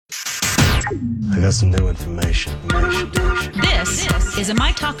I got some new information. This is a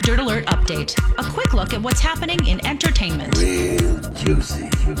My Talk Dirt Alert update. A quick look at what's happening in entertainment. Real juicy.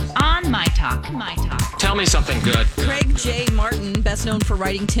 On My Talk. Tell me something good. Craig J. Martin, best known for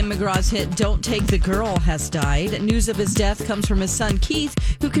writing Tim McGraw's hit Don't Take the Girl, has died. News of his death comes from his son Keith,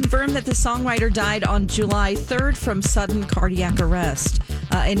 who confirmed that the songwriter died on July 3rd from sudden cardiac arrest.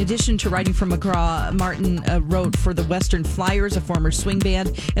 In addition to writing for McGraw, Martin wrote for the Western Flyers, a former swing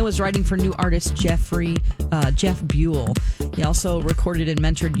band, and was writing for new artist Jeff Buell. He also recorded and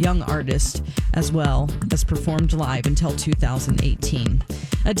mentored young artists as well as performed live until 2018.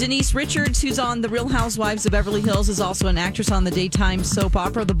 Denise Richards, who's on The Real Housewives of Beverly Hills, is also an actress on the daytime soap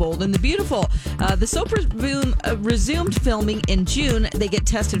opera The Bold and the Beautiful. The soap resumed filming in June. They get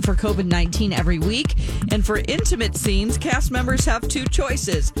tested for COVID-19 every week. And for intimate scenes, cast members have two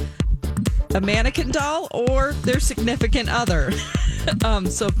choices: a mannequin doll or their significant other.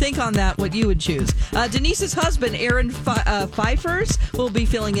 So think on that, what you would choose. Denise's husband, Aaron Pfeiffer's, will be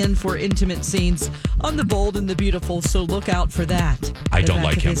filling in for intimate scenes on The Bold and the Beautiful, so look out for that. I don't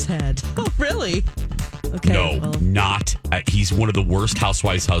like him. His head. Oh, really? Okay. No, not. He's one of the worst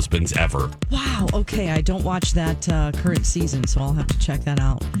housewives husbands ever. Wow. Okay. I don't watch that current season, so I'll have to check that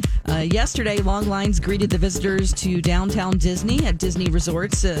out. Yesterday, long lines greeted the visitors to downtown Disney at Disney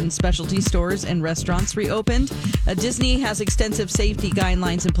resorts and specialty stores and restaurants reopened. Disney has extensive safety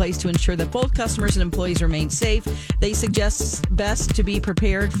guidelines in place to ensure that both customers and employees remain safe. They suggest best to be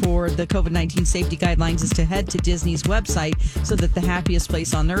prepared for the COVID-19 safety guidelines is to head to Disney's website so that the happiest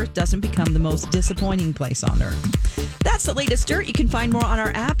place on earth doesn't become the most disappointing place on earth. That's the latest dirt. You can find more on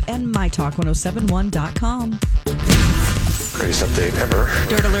our app and mytalk1071.com. Greatest update ever.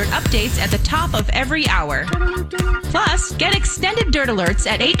 Dirt Alert updates at the top of every hour. Plus, get extended Dirt Alerts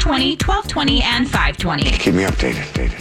at 8:20, 12:20, and 5:20. Keep me updated.